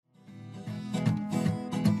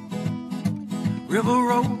River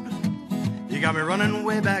Road, you got me running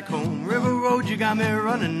way back home. River Road, you got me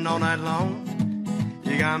running all night long.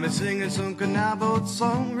 You got me singing some canal boat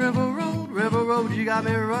song. River Road, you got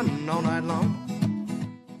me running all night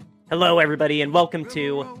long. Hello, everybody, and welcome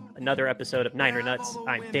to another episode of Niner Nuts.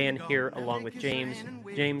 I'm Dan here along with James.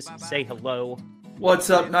 James, say hello. What's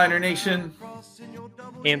up, Niner Nation?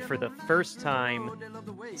 And for the first time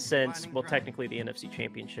since, well, technically the NFC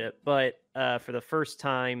Championship, but for the first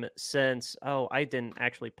time since, I didn't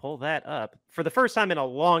actually pull that up. For the first time in a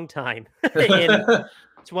long time, in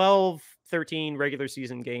 12, 13 regular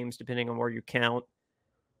season games, depending on where you count,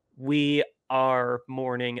 we are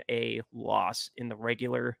mourning a loss in the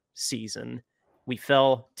regular season. We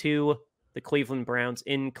fell to the Cleveland Browns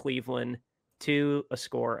in Cleveland to a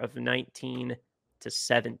score of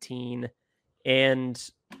 19-17,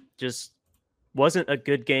 and just wasn't a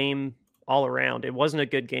good game all around. It wasn't a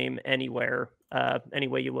good game anywhere, any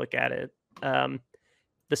way you look at it. The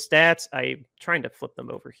stats, I'm trying to flip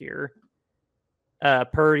them over here.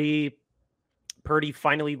 Purdy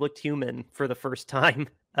finally looked human for the first time.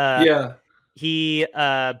 He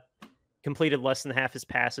completed less than half his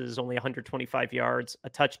passes, only 125 yards,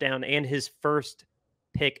 a touchdown, and his first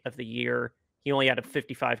pick of the year. He only had a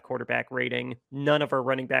 55 quarterback rating. None of our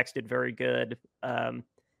running backs did very good.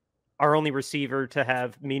 Our only receiver to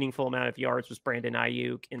have meaningful amount of yards was Brandon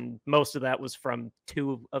Ayuk, and most of that was from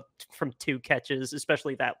two catches,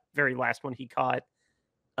 especially that very last one he caught.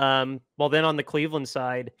 Well, then on the Cleveland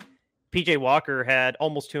side, PJ Walker had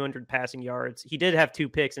almost 200 passing yards. He did have 2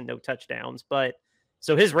 picks and no touchdowns, but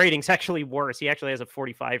so his rating's actually worse. He actually has a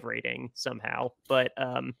 45 rating somehow, but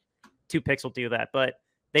 2 picks will do that. But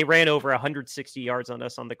they ran over 160 yards on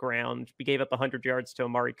us on the ground. We gave up 100 yards to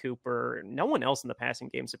Amari Cooper. No one else in the passing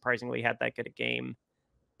game, surprisingly, had that good a game.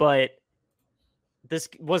 But this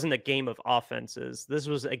wasn't a game of offenses. This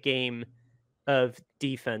was a game of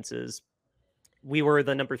defenses. We were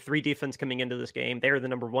the number 3 defense coming into this game. They were the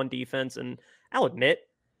number 1 defense. And I'll admit,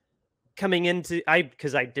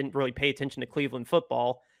 because I didn't really pay attention to Cleveland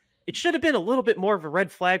football, it should have been a little bit more of a red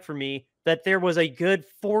flag for me that there was a good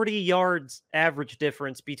 40 yards average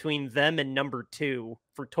difference between them and number 2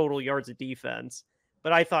 for total yards of defense.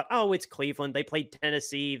 But I thought, it's Cleveland. They played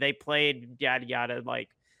Tennessee. They played yada, yada. Like,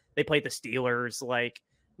 they played the Steelers. Like,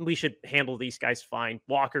 we should handle these guys fine.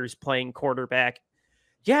 Walker's playing quarterback.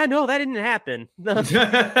 Yeah, no, that didn't happen.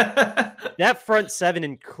 That front 7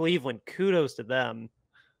 in Cleveland, kudos to them.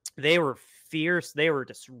 They were fierce. They were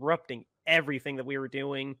disrupting everything that we were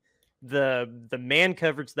doing. The man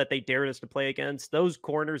coverage that they dared us to play against, those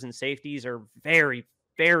corners and safeties are very,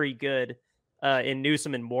 very good in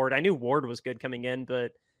Newsome and Ward. I knew Ward was good coming in,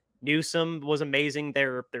 but Newsome was amazing.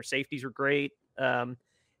 Their safeties were great. And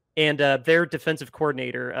their defensive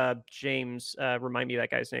coordinator, James, remind me of that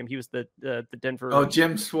guy's name. He was the Denver. Oh,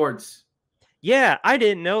 Jim Schwartz. Yeah, I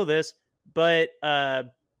didn't know this, but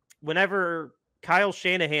whenever Kyle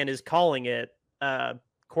Shanahan is calling it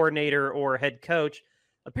coordinator or head coach,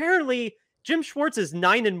 apparently Jim Schwartz is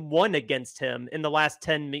 9-1 against him in the last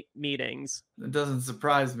 10 meetings. That doesn't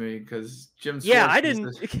surprise me because Jim Schwartz. Yeah, I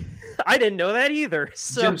didn't know that either.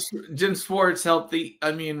 So Jim Schwartz was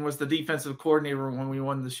the defensive coordinator when we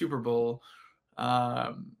won the Super Bowl.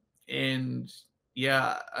 And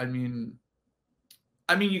yeah, you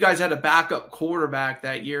guys had a backup quarterback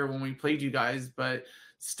that year when we played you guys, but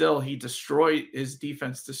still his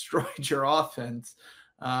defense destroyed your offense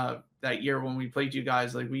that year when we played you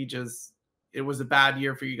guys. It was a bad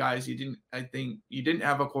year for you guys. I think you didn't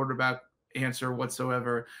have a quarterback answer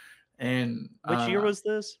whatsoever. And which year was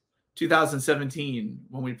this? 2017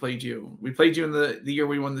 when we played you. We played you in the year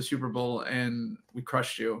we won the Super Bowl and we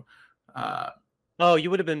crushed you. You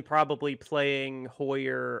would have been probably playing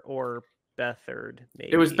Hoyer or Beathard,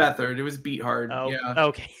 maybe. It was Beathard. It was beat hard. Oh, yeah.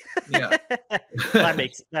 Okay. Yeah.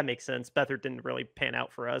 that makes sense. Beathard didn't really pan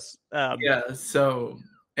out for us. So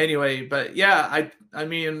anyway, but yeah,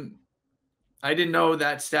 I didn't know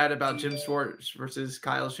that stat about Jim Schwartz versus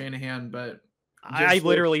Kyle Shanahan, but I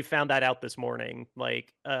literally found that out this morning.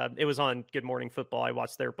 It was on Good Morning Football. I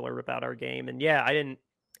watched their blurb about our game, and yeah, I didn't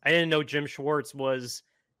know Jim Schwartz was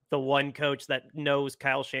the one coach that knows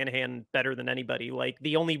Kyle Shanahan better than anybody. Like,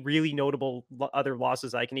 the only really notable other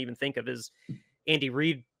losses I can even think of is Andy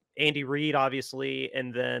Reid, obviously,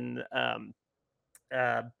 and then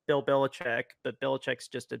Bill Belichick. But Belichick's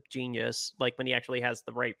just a genius. Like, when he actually has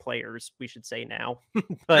the right players, we should say now.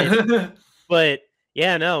 but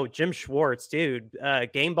yeah, no, Jim Schwartz, dude,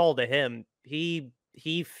 game ball to him. He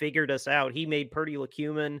figured us out. He made Purdy look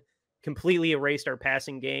human. Completely erased our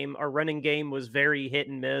passing game. Our running game was very hit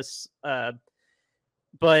and miss. But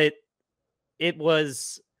it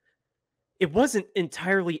was it wasn't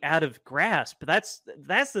entirely out of grasp. That's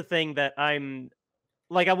the thing that I'm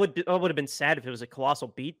like, I would have been sad if it was a colossal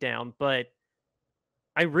beatdown, but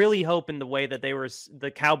I really hope in the way that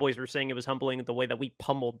the Cowboys were saying it was humbling, the way that we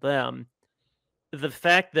pummeled them. The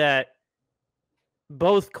fact that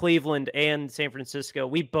both Cleveland and San Francisco,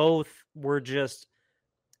 we both were just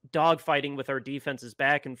dogfighting with our defenses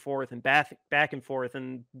back and forth,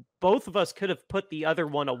 and both of us could have put the other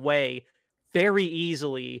one away very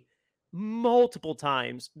easily multiple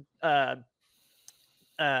times. I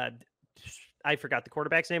forgot the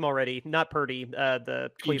quarterback's name already. Not Purdy.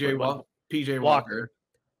 The Cleveland one. PJ Walker.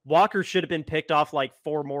 Walker should have been picked off like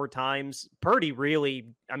 4 more times. Purdy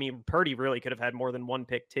really could have had more than one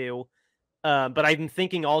pick too. But I'm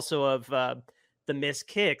thinking also of the missed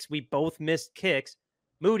kicks. We both missed kicks.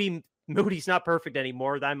 Moody's not perfect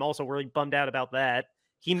anymore. I'm also really bummed out about that.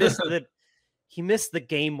 He missed the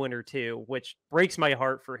game winner too, which breaks my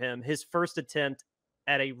heart for him. His first attempt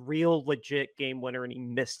at a real legit game winner, and he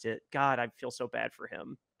missed it. God, I feel so bad for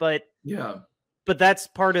him. But yeah, but that's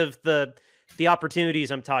part of the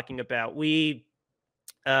opportunities I'm talking about.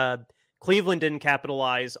 Cleveland didn't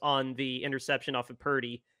capitalize on the interception off of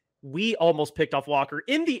Purdy. We almost picked off Walker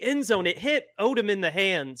in the end zone. It hit Odom in the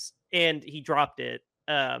hands and he dropped it.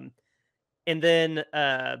 And then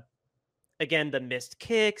again, the missed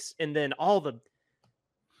kicks, and then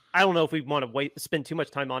I don't know if we want to spend too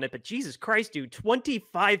much time on it, but Jesus Christ, dude,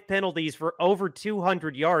 25 penalties for over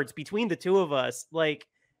 200 yards between the two of us. Like,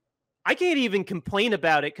 I can't even complain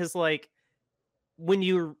about it because, like, when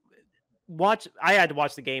you I had to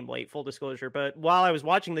watch the game late, full disclosure, but while I was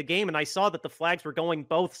watching the game and I saw that the flags were going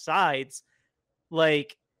both sides,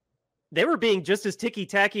 like, they were being just as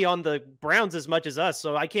ticky-tacky on the Browns as much as us,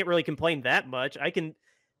 so I can't really complain that much. I can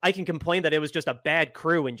complain that it was just a bad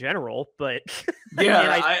crew in general, but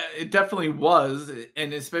yeah, it definitely was,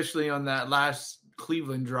 and especially on that last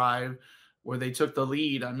Cleveland drive where they took the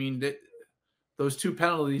lead. I mean, those 2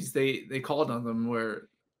 penalties they called on them were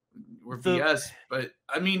BS. But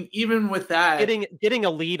I mean, even with that, getting a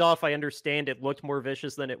lead off, I understand it looked more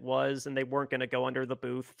vicious than it was, and they weren't going to go under the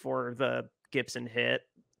booth for the Gibson hit,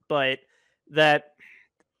 but that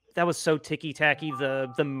was so ticky-tacky,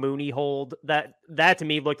 the Mooney hold. That to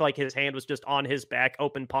me looked like his hand was just on his back,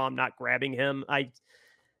 open palm, not grabbing him.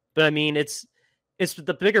 But I mean, it's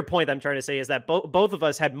the bigger point I'm trying to say is that both of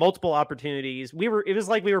us had multiple opportunities. It was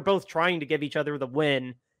like we were both trying to give each other the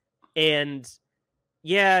win. And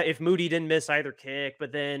yeah, if Moody didn't miss either kick,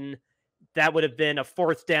 but then that would have been a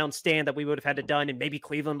 4th down stand that we would have had to done, and maybe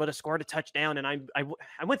Cleveland would have scored a touchdown. And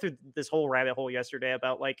I went through this whole rabbit hole yesterday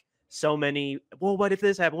about like so many, well, what if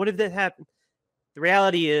this happened? What if that happened? The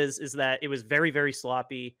reality is that it was very, very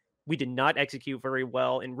sloppy. We did not execute very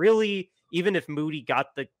well. And really, even if Moody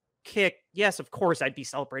got the kick, yes, of course, I'd be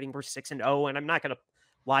celebrating. We're 6-0, and I'm not going to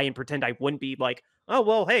lie and pretend I wouldn't be like, oh,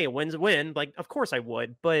 well, hey, a win's a win. Like, of course I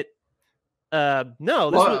would. But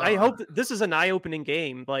no, I hope this is an eye-opening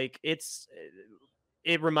game. Like, it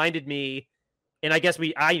reminded me, and I guess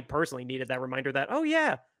I personally needed that reminder that, oh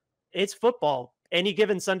yeah, it's football. Any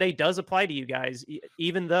given Sunday does apply to you guys,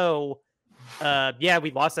 even though,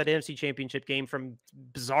 we lost that NFC Championship game from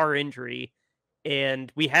bizarre injury,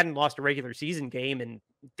 and we hadn't lost a regular season game in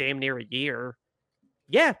damn near a year.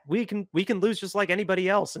 Yeah, we can lose just like anybody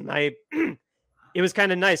else, and it was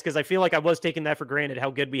kind of nice because I feel like I was taking that for granted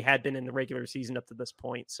how good we had been in the regular season up to this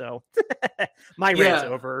point. So my rant's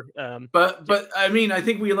over. But I mean, I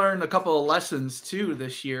think we learned a couple of lessons too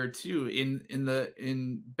this year too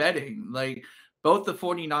in betting. Like, both the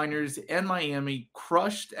 49ers and Miami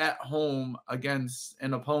crushed at home against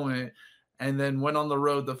an opponent and then went on the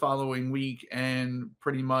road the following week and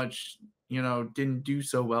pretty much, didn't do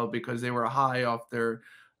so well because they were high off their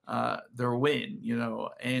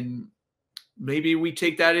win, and maybe we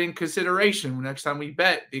take that in consideration next time we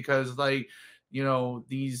bet because, like,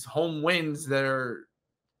 these home wins that are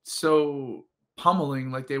so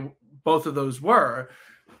pummeling like both of those were,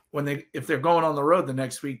 if they're going on the road the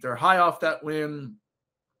next week, they're high off that win,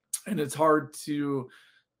 and it's hard to,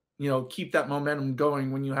 keep that momentum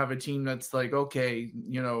going when you have a team that's like, okay,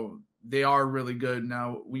 they are really good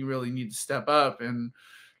now. We really need to step up. And,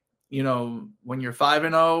 when you're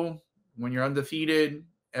 5-0, when you're undefeated,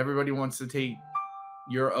 everybody wants to take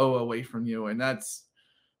your O away from you. And that's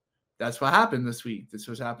what happened this week. This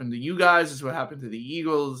was happened to you guys. This is what happened to the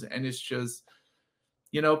Eagles. And it's just,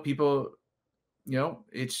 people,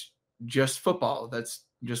 it's just football. That's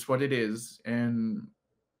just what it is. And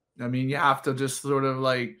I mean, you have to just sort of,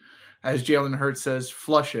 like, as Jalen Hurts says,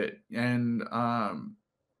 flush it and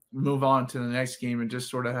move on to the next game and just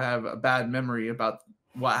sort of have a bad memory about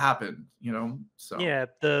what happened, so. Yeah,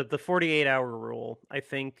 the 48-hour rule. I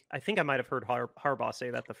think I might have heard Harbaugh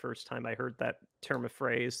say that the first time I heard that term of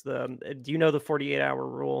phrase. Do you know the 48-hour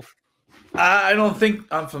rule? I don't think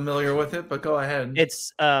I'm familiar with it, but go ahead.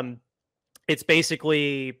 It's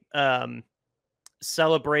basically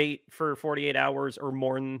celebrate for 48 hours or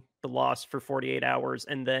mourn the loss for 48 hours,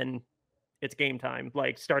 and then it's game time.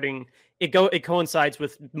 Like it coincides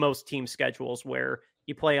with most team schedules where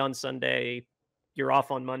you play on Sunday, you're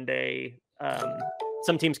off on Monday.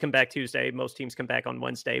 Some teams come back Tuesday, most teams come back on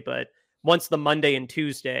Wednesday, but once the Monday and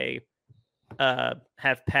Tuesday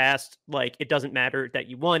have passed, like it doesn't matter that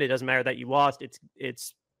you won, it doesn't matter that you lost.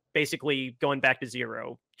 It's basically going back to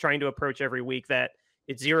zero, trying to approach every week that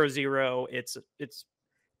it's 0-0. It's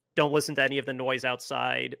don't listen to any of the noise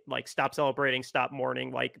outside. Like stop celebrating, stop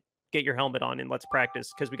mourning, like get your helmet on and let's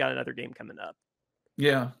practice because we got another game coming up.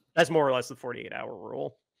 Yeah. That's more or less the 48-hour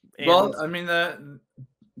rule. And well, I mean,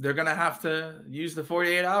 they're going to have to use the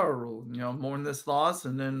 48-hour rule, mourn this loss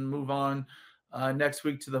and then move on next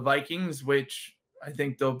week to the Vikings, which I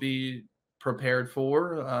think they'll be prepared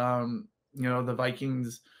for. The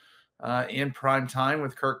Vikings in prime time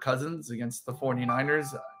with Kirk Cousins against the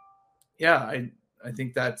 49ers. I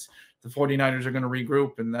think that's the 49ers are going to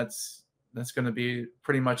regroup, and that's going to be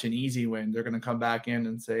pretty much an easy win. They're going to come back in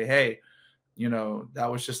and say, hey,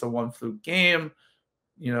 that was just a one fluke game.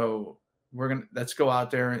 Let's go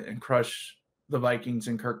out there and crush the Vikings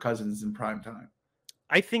and Kirk Cousins in prime time.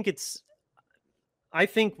 I think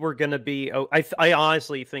we're going to be, I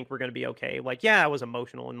honestly think we're going to be okay. Like, yeah, I was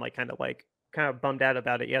emotional and kind of bummed out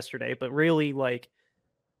about it yesterday, but really like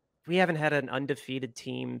we haven't had an undefeated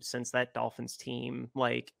team since that Dolphins team.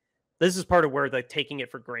 Like this is part of where the taking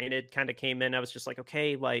it for granted kind of came in. I was just like,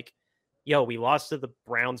 okay, like, yo, we lost to the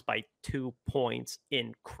Browns by 2 points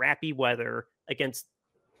in crappy weather against,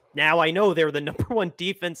 now I know they're the number one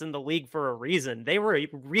defense in the league for a reason. They were a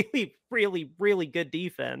really, really, really good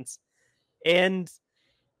defense. And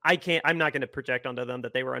I'm not going to project onto them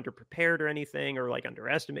that they were underprepared or anything or like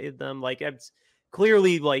underestimated them. Like it's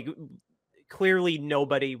clearly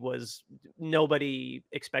nobody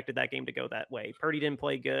expected that game to go that way. Purdy didn't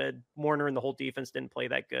play good. Warner and the whole defense didn't play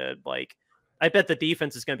that good. Like I bet the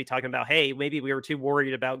defense is going to be talking about, hey, maybe we were too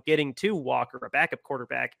worried about getting to Walker, a backup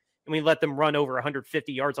quarterback, and we let them run over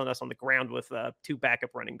 150 yards on us on the ground with 2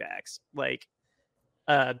 backup running backs. Like,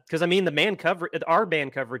 because I mean, our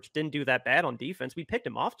man coverage didn't do that bad on defense. We picked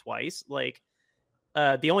him off twice. Like,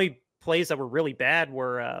 the only plays that were really bad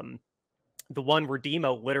were the one where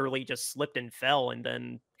Demo literally just slipped and fell, and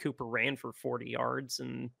then Cooper ran for 40 yards.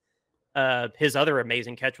 And his other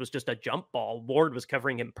amazing catch was just a jump ball. Ward was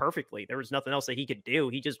covering him perfectly. There was nothing else that he could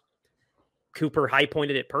do. Cooper high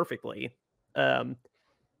pointed it perfectly.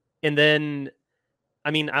 And then,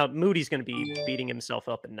 I mean, Moody's going to be beating himself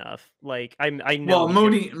up enough. Like I know. Well,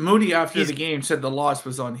 Moody after the game said the loss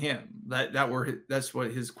was on him. That's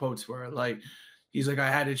what his quotes were. Like he's like,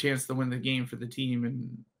 I had a chance to win the game for the team,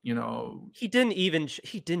 and he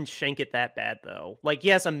didn't shank it that bad though. Like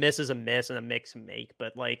yes, a miss is a miss and a makes a make,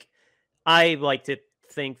 but like I like to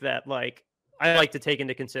think that like I like to take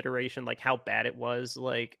into consideration like how bad it was.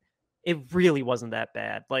 Like it really wasn't that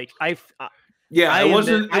bad. Like it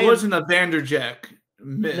wasn't a Vanderjack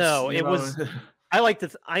miss. No, it was. I like to.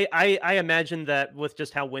 I imagine that with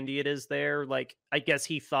just how windy it is there, like I guess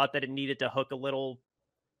he thought that it needed to hook a little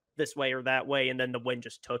this way or that way, and then the wind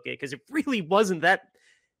just took it because it really wasn't that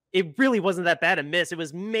bad a miss. It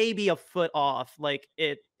was maybe a foot off. Like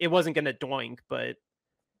it wasn't going to doink, but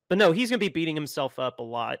no, he's going to be beating himself up a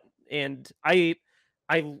lot, and I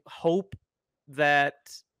hope that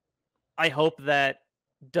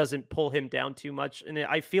doesn't pull him down too much. And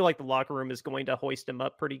I feel like the locker room is going to hoist him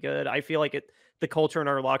up pretty good. I feel like the culture in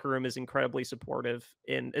our locker room is incredibly supportive,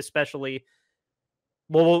 and especially,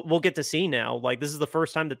 we'll get to see now. Like this is the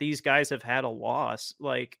first time that these guys have had a loss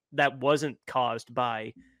like that wasn't caused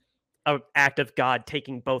by an act of God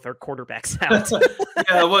taking both our quarterbacks out.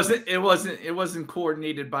 Yeah, it wasn't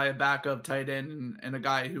coordinated by a backup tight end and a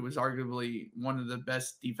guy who was arguably one of the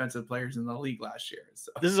best defensive players in the league last year.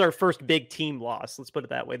 So this is our first big team loss. Let's put it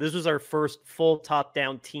that way. This was our first full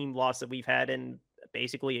top-down team loss that we've had in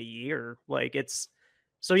basically a year. Like it's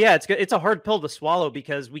a hard pill to swallow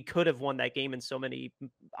because we could have won that game in so many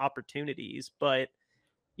opportunities. But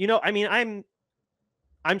I mean, I'm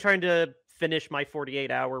trying to finish my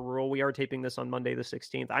 48-hour rule. We are taping this on Monday the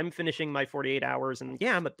 16th. I'm finishing my 48 hours, and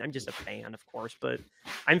yeah, I'm just a fan, of course, but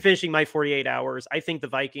I'm finishing my 48 hours. I think the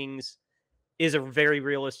Vikings is a very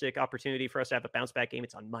realistic opportunity for us to have a bounce back game.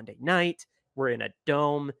 It's on Monday night. We're in a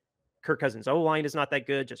dome. Kirk Cousins' O-line is not that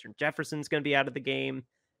good. Justin Jefferson's going to be out of the game.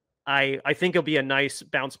 I think it'll be a nice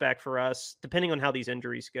bounce back for us, depending on how these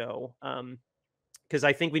injuries go. Because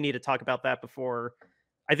I think we need to talk about that before.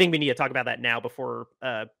 I think we need to talk about that now before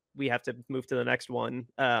we have to move to the next one.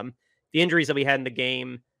 The injuries that we had in the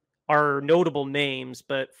game are notable names,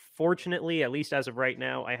 but fortunately, at least as of right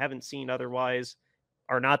now, I haven't seen otherwise,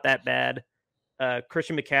 are not that bad.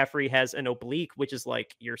 Christian McCaffrey has an oblique, which is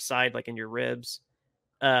like your side, like in your ribs.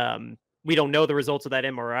 We don't know the results of that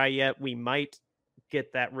MRI yet. We might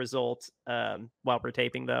get that result while we're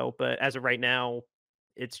taping, though. But as of right now,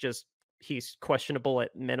 it's just he's questionable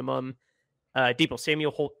at minimum. Deebo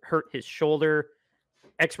Samuel hurt his shoulder.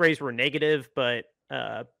 X-rays were negative, but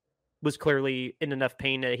was clearly in enough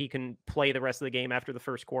pain that he can play the rest of the game after the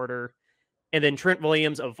first quarter. And then Trent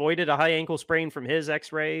Williams avoided a high ankle sprain from his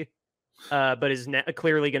X-ray, but is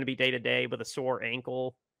clearly going to be day-to-day with a sore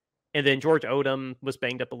ankle. And then George Odom was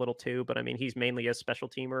banged up a little too, but I mean, he's mainly a special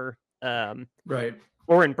teamer. Right.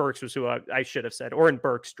 Oren Burks was who I should have said. Oren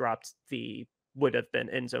Burks dropped would have been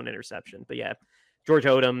end zone interception. But yeah, George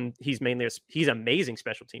Odom, he's he's an amazing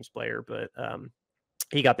special teams player, but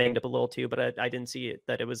he got banged up a little too, but I didn't see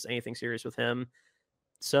that it was anything serious with him.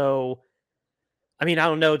 So, I mean, I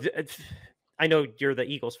don't know. I know you're the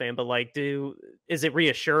Eagles fan, but like, is it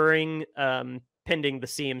reassuring pending the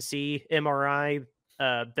CMC MRI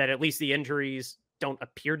that at least the injuries don't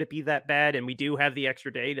appear to be that bad, and we do have the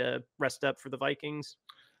extra day to rest up for the Vikings?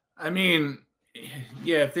 I mean,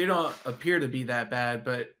 yeah, if they don't appear to be that bad,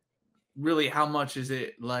 but really, how much is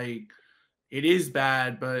it? Like, it is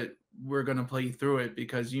bad, but we're going to play through it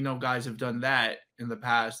because, guys have done that in the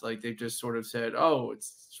past. Like, they've just sort of said, oh,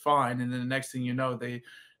 it's fine. And then the next thing you know, they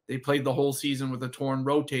played the whole season with a torn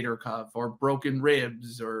rotator cuff or broken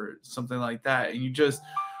ribs or something like that. And you just,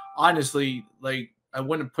 honestly, like, I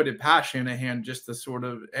wouldn't put it past Shanahan just to sort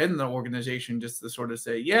of, and the organization just to sort of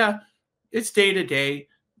say, yeah, it's day to day,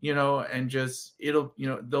 and just,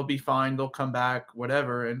 they'll be fine. They'll come back,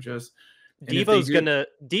 whatever. And just,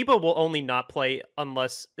 Deebo will only not play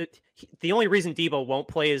unless the only reason Deebo won't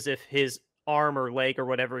play is if his arm or leg or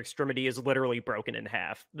whatever extremity is literally broken in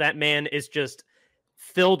half. That man is just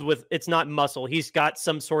filled with, it's not muscle. He's got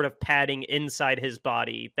some sort of padding inside his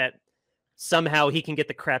body that somehow he can get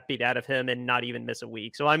the crap beat out of him and not even miss a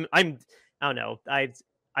week. So I don't know. I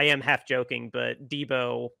am half joking, but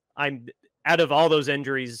Deebo, out of all those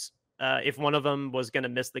injuries, if one of them was going to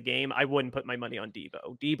miss the game, I wouldn't put my money on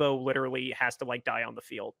Deebo. Deebo literally has to like die on the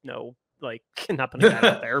field. No, like not putting that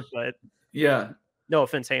out there, but yeah, no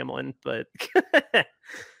offense, Hamlin, but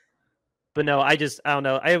but no, I don't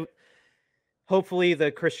know. Hopefully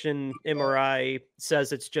the Christian MRI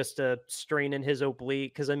says it's just a strain in his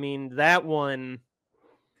oblique. Cause I mean, that one,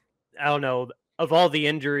 I don't know, of all the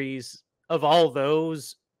injuries, of all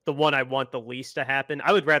those, the one I want the least to happen.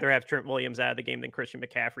 I would rather have Trent Williams out of the game than Christian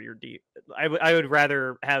McCaffrey or I would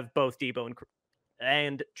rather have both Deebo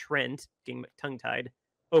and Trent, getting tongue-tied,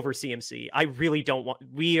 over CMC. I really don't want.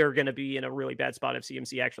 We are going to be in a really bad spot if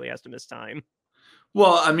CMC actually has to miss time.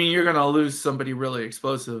 Well, I mean, you're going to lose somebody really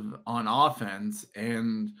explosive on offense,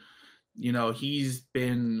 and he's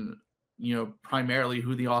been primarily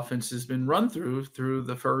who the offense has been run through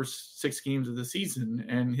the first 6 games of the season,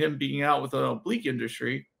 and him being out with an oblique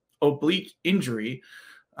injury,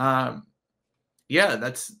 yeah,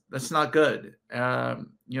 that's not good.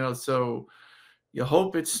 So you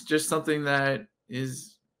hope it's just something that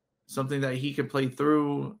he can play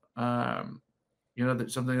through.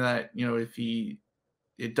 That's something that if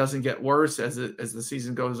it doesn't get worse as the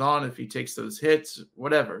season goes on, if he takes those hits,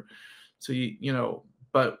 whatever. So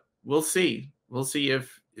but we'll see. We'll see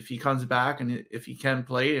if he comes back and if he can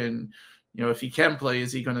play, and if he can play,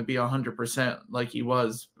 is he going to be 100% like he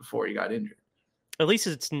was before he got injured? At least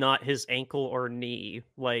it's not his ankle or knee.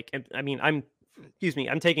 Like, I mean, I'm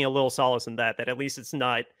taking a little solace in that at least it's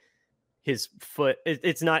not his foot.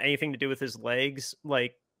 It's not anything to do with his legs.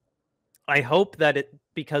 Like, I hope that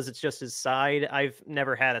because it's just his side. I've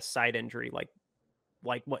never had a side injury like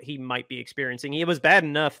what he might be experiencing. It was bad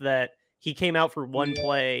enough that he came out for one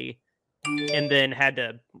play and then had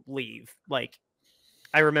to leave. Like,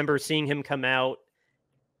 I remember seeing him come out,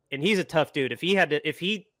 and he's a tough dude. If he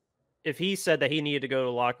said that he needed to go to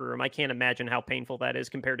the locker room, I can't imagine how painful that is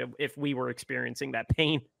compared to if we were experiencing that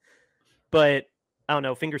pain. But I don't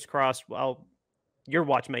know. Fingers crossed. Well, your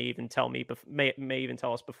watch may even tell me, may even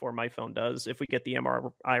tell us before my phone does if we get the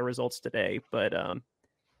MRI results today. But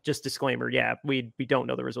just disclaimer, yeah, we don't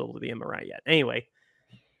know the result of the MRI yet. Anyway,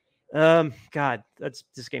 God,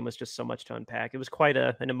 this game was just so much to unpack. It was quite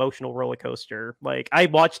an emotional roller coaster. Like, I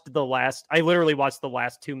literally watched the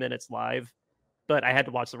last 2 minutes live, but I had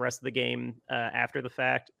to watch the rest of the game after the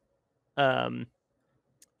fact.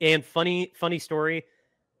 And funny story,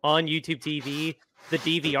 on YouTube TV, the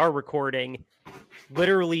DVR recording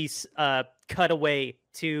literally cut away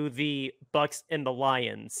to the Bucks and the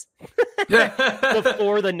Lions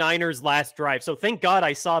before the Niners' last drive. So thank God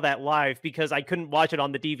I saw that live, because I couldn't watch it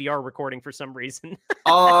on the DVR recording for some reason.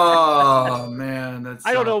 Oh man, that's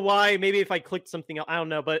I don't know why. Maybe if I clicked something else, I don't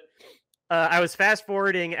know. But I was fast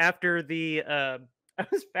forwarding after that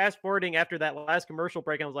last commercial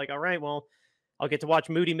break. And I was like, all right, well, I'll get to watch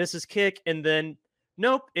Moody miss his kick, and then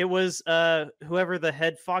nope, it was whoever the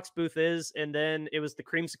head Fox booth is, and then it was the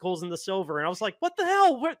creamsicles and the silver, and I was like, what the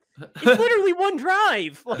hell? It's literally one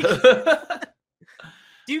drive. Like,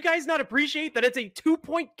 do you guys not appreciate that it's a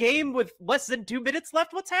 2-point game with less than 2 minutes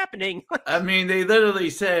left? What's happening? I mean, they literally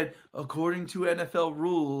said, according to NFL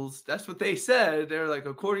rules, that's what they said. They're like,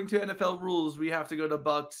 according to NFL rules, we have to go to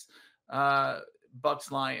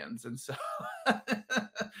Bucks Lions. And so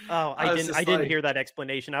I didn't hear that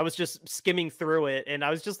explanation. I was just skimming through it, and I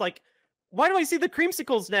was just like, why do I see the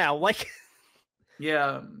creamsicles now? Like,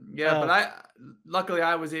 yeah. But luckily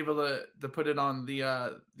I was able to put it on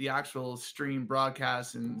the actual stream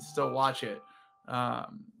broadcast and still watch it.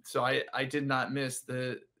 So I did not miss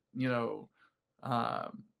the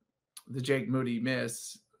Jake Moody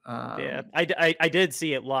miss. I did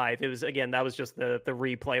see it live. It was, again, that was just the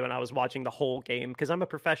replay when I was watching the whole game, because I'm a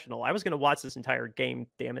professional. I was going to watch this entire game,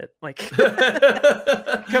 damn it. Like,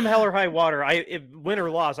 come hell or high water, if win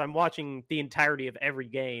or loss, I'm watching the entirety of every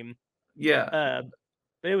game. Yeah.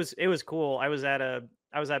 But it was cool. I was at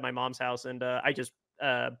my mom's house, and I just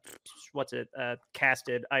I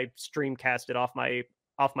stream casted off my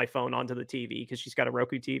phone onto the TV, because she's got a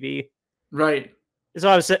Roku TV. Right. So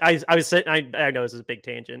I was sitting. I know this is a big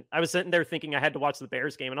tangent. I was sitting there thinking I had to watch the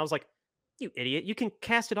Bears game, and I was like, "You idiot! You can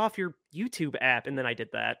cast it off your YouTube app." And then I did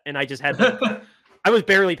that, and I just had I was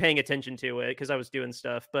barely paying attention to it because I was doing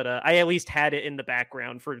stuff, but I at least had it in the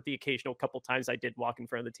background for the occasional couple times I did walk in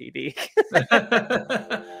front of the TV.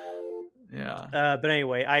 Yeah. But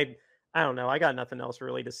anyway, I don't know. I got nothing else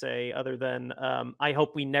really to say other than I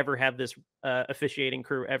hope we never have this officiating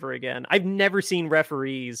crew ever again. I've never seen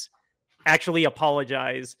referees actually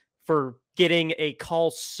apologize for getting a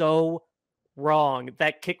call so wrong.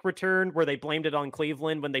 That kick return where they blamed it on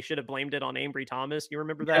Cleveland when they should have blamed it on Ambry Thomas. You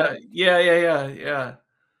remember that? Yeah.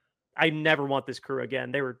 I never want this crew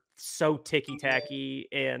again. They were so ticky-tacky,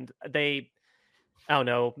 and I don't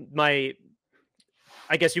know,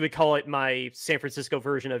 I guess you would call it my San Francisco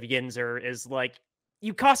version of Yinzer, is like,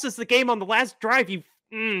 you cost us the game on the last drive, you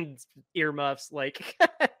earmuffs. Like,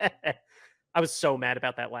 I was so mad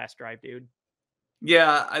about that last drive, dude.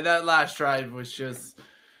 Yeah, that last drive was just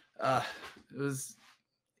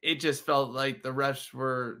it just felt like the refs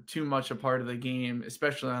were too much a part of the game,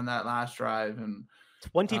 especially on that last drive. And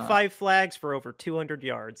 25 flags for over 200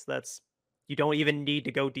 yards. You don't even need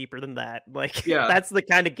to go deeper than that. Like, yeah, that's the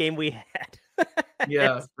kind of game we had.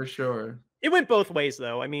 Yeah, for sure. It went both ways,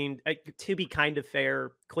 though. I mean, to be kind of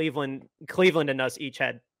fair, Cleveland and us each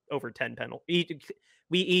had over 10 penalties.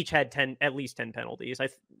 We each had at least 10 penalties.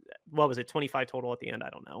 What was it, 25 total at the end? I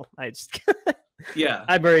don't know. Yeah,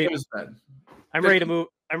 I'm ready. It was bad. I'm ready to move.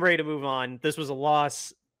 I'm ready to move on. This was a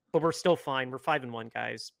loss, but we're still fine. We're 5-1,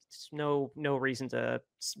 guys. No reason to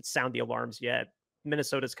sound the alarms yet.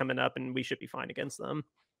 Minnesota's coming up, and we should be fine against them.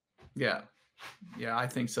 Yeah, I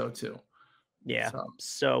think so too. Yeah.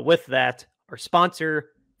 So with that, our sponsor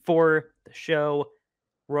for the show,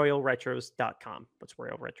 RoyalRetros.com. What's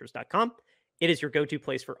RoyalRetros.com? It is your go-to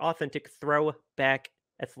place for authentic throwback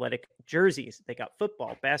athletic jerseys. They got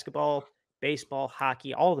football, basketball, baseball,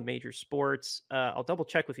 hockey, all the major sports. I'll double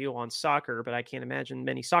check with you on soccer, but I can't imagine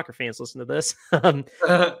many soccer fans listen to this.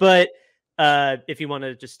 But if you want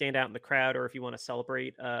to just stand out in the crowd, or if you want to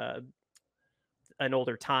celebrate an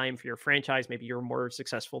older time for your franchise, maybe you're more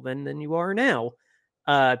successful than you are now,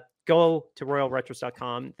 go to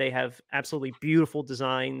RoyalRetros.com. They have absolutely beautiful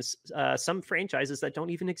designs. Some franchises that don't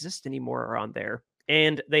even exist anymore are on there.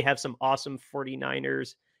 And they have some awesome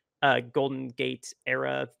 49ers Golden Gate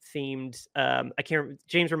era themed. I can't.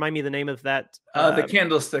 James, remind me the name of that. The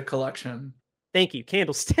Candlestick Collection. Thank you,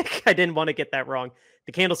 Candlestick. I didn't want to get that wrong.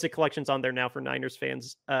 The Candlestick Collection's on there now for Niners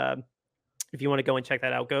fans. If you want to go and check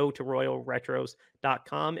that out, go to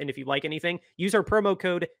RoyalRetros.com. And if you like anything, use our promo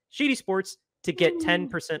code ShadySports to get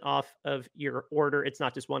 10% off of your order. It's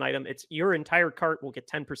not just one item. It's your entire cart will get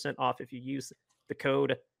 10% off if you use the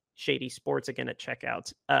code ShadySports again at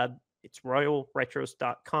checkout. It's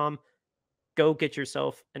RoyalRetros.com. Go get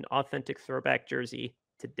yourself an authentic throwback jersey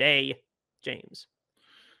today, James.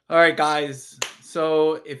 All right, guys.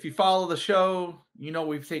 So if you follow the show, you know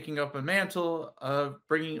we've taken up a mantle of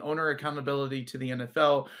bringing owner accountability to the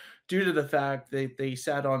NFL due to the fact that they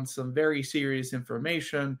sat on some very serious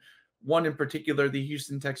information. One in particular, the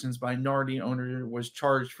Houston Texans minority owner was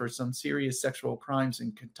charged for some serious sexual crimes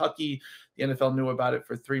in Kentucky. The NFL knew about it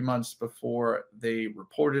for 3 months before they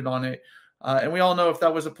reported on it. And we all know if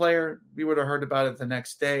that was a player, we would have heard about it the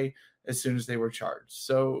next day as soon as they were charged.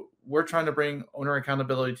 So we're trying to bring owner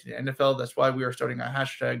accountability to the NFL. That's why we are starting a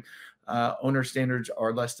hashtag. Owner standards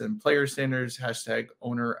are less than player standards. Hashtag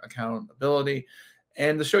owner accountability.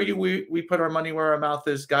 And to show you we put our money where our mouth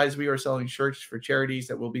is, guys, we are selling shirts for charities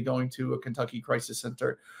that will be going to a Kentucky Crisis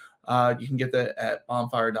Center. You can get that at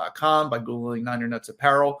bonfire.com by Googling Niner Nuts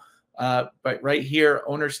Apparel. But right here,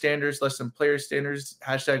 owner standards, less than player standards,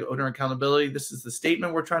 hashtag owner accountability. This is the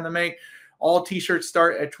statement we're trying to make. All t-shirts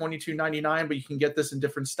start at $22.99, but you can get this in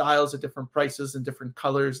different styles at different prices and different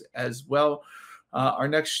colors as well. Our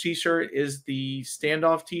next t-shirt is the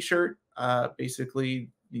standoff t-shirt. Basically,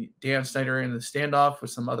 Dan Snyder in the standoff with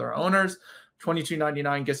some other owners.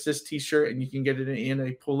 $22.99 gets this t-shirt, and you can get it in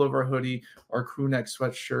a pullover hoodie or crew neck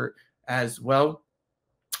sweatshirt as well.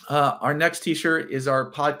 Our next t-shirt is our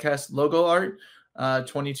podcast logo art.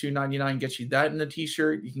 $22.99 gets you that in the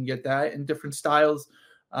t-shirt. You can get that in different styles.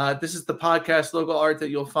 This is the podcast logo art that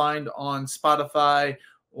you'll find on Spotify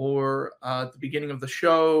or at the beginning of the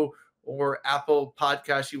show or Apple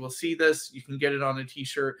Podcasts. You will see this. You can get it on a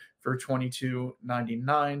t-shirt for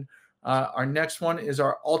 $22.99. Our next one is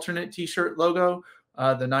our alternate t-shirt logo,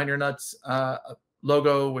 the Niner Nuts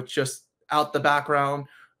logo with just out the background.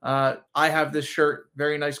 I have this shirt,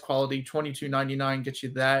 very nice quality, $22.99 gets you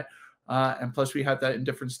that. And plus we have that in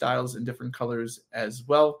different styles and different colors as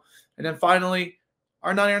well. And then finally,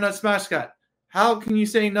 our Niner Nuts mascot. How can you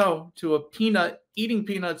say no to a peanut eating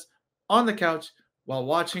peanuts on the couch while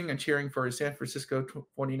watching and cheering for his San Francisco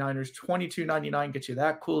 49ers? $22.99 gets you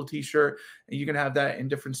that cool t-shirt, and you can have that in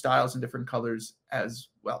different styles and different colors as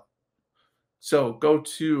well. So go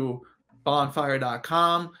to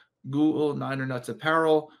bonfire.com, Google Niner Nuts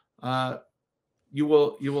Apparel. You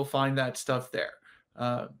will find that stuff there.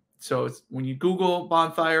 So it's, when you Google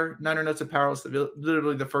Bonfire Niner Nuts Apparel, it's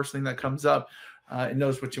literally the first thing that comes up. It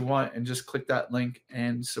knows what you want, and just click that link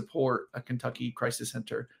and support a Kentucky Crisis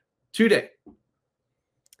Center today.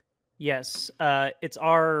 Yes, it's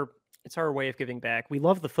our way of giving back. We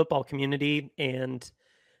love the football community and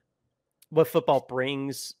what football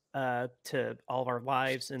brings to all of our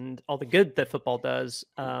lives and all the good that football does.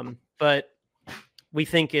 But we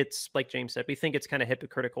think it's, like James said, we think it's kind of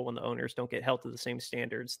hypocritical when the owners don't get held to the same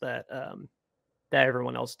standards that that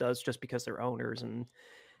everyone else does just because they're owners and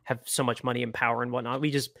have so much money and power and whatnot. We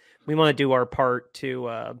want to do our part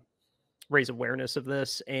to raise awareness of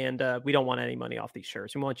this, and we don't want any money off these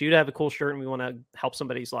shirts. We want you to have a cool shirt, and we want to help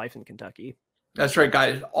somebody's life in Kentucky. That's right,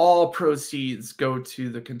 guys. All proceeds go to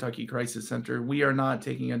the Kentucky Crisis Center. We are not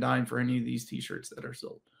taking a dime for any of these t-shirts that are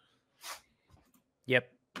sold.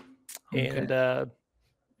 Yep. Okay. And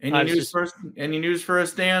any news for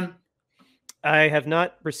us, Dan? I have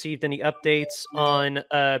not received any updates on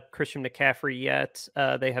Christian McCaffrey yet.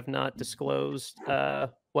 They have not disclosed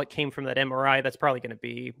what came from that MRI. That's probably going to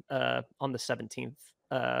be on the 17th.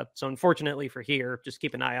 So unfortunately for here, just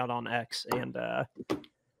keep an eye out on X and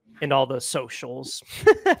all the socials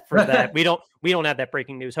for that. We don't have that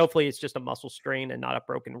breaking news. Hopefully it's just a muscle strain and not a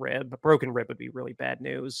broken rib. A broken rib would be really bad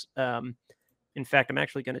news. In fact, I'm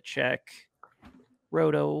actually going to check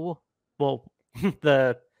the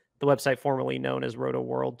website formerly known as Roto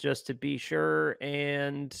World, just to be sure.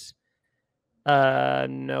 And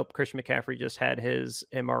nope, Christian McCaffrey just had his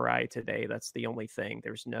MRI today. That's the only thing.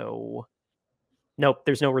 There's no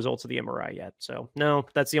results of the MRI yet. So no,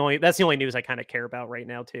 that's the only news I kind of care about right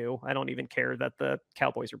now too. I don't even care that the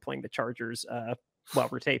Cowboys are playing the Chargers while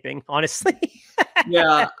we're taping, honestly.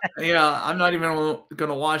 yeah. I'm not even going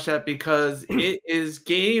to watch that because it is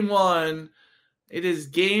game one. It is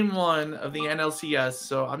game one of the NLCS,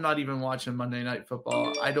 so I'm not even watching Monday Night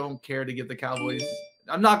Football. I don't care to get the Cowboys.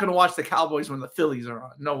 I'm not going to watch the Cowboys when the Phillies are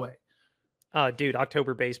on. No way. Dude,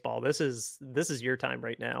 October baseball. This is your time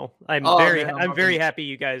right now. I'm very happy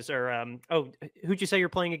you guys are. Who'd you say you're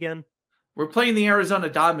playing again? We're playing the Arizona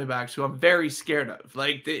Diamondbacks, who I'm very scared of.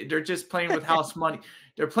 Like they're just playing with house money.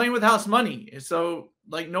 They're playing with house money. So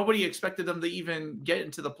like nobody expected them to even get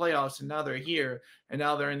into the playoffs, and now they're here, and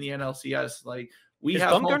now they're in the NLCS. Like is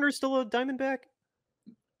Bumgarner still a Diamondback?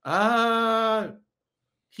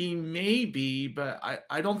 He may be, but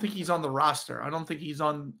I don't think he's on the roster. I don't think he's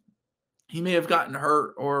on he may have gotten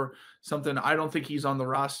hurt or something. I don't think he's on the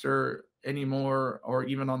roster anymore or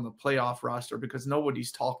even on the playoff roster because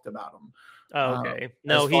nobody's talked about him. Oh, okay.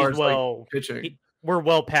 No, he's pitching. We're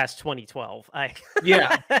well past 2012.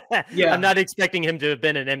 Yeah. I'm not expecting him to have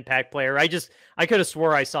been an impact player. I could have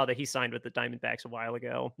swore I saw that he signed with the Diamondbacks a while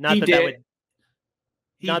ago. Not that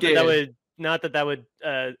would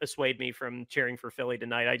assuade me from cheering for Philly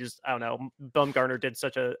tonight. I don't know. Bumgarner did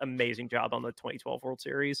such an amazing job on the 2012 World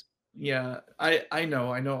Series. Yeah, I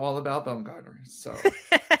know all about Bumgarner. So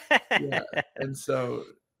yeah, and so.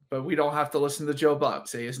 But we don't have to listen to Joe Buck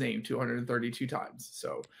say his name 232 times.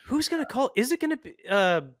 So who's gonna call? Is it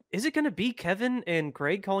gonna be Kevin and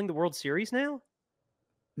Greg calling the World Series now?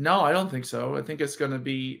 No, I don't think so. I think it's gonna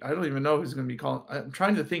be. I don't even know who's gonna be calling. I'm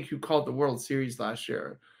trying to think who called the World Series last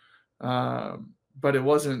year, but it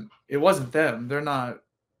wasn't them. They're not.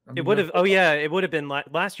 It would have. Oh yeah, it would have been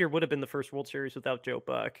last year. Would have been the first World Series without Joe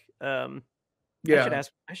Buck. Yeah,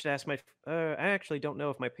 I should ask my. I actually don't know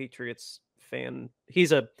if my Patriots fan.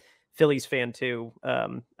 He's a Phillies fan too.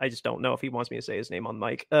 I just don't know if he wants me to say his name on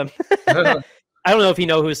mic. I don't know if he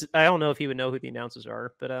I don't know if he would know who the announcers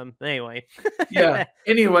are. But anyway. Yeah.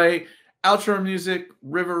 Anyway, outro music,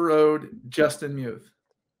 River Road, Justin Muth.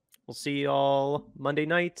 We'll see y'all Monday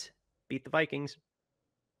night. Beat the Vikings.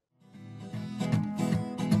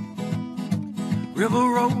 River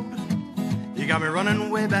Road, you got me running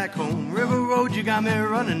way back home. River Road, you got me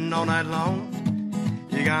running all night long.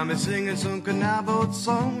 You got me singing some canal boat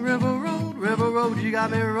song. River Road, you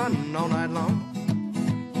got me running all night long.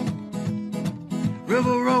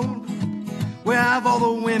 River Road, where have all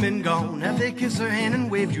the women gone? Have they kissed her hand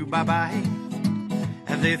and waved you bye-bye?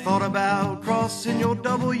 Have they thought about crossing your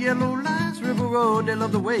double yellow lines? River Road, they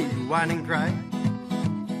love the way you whine and cry.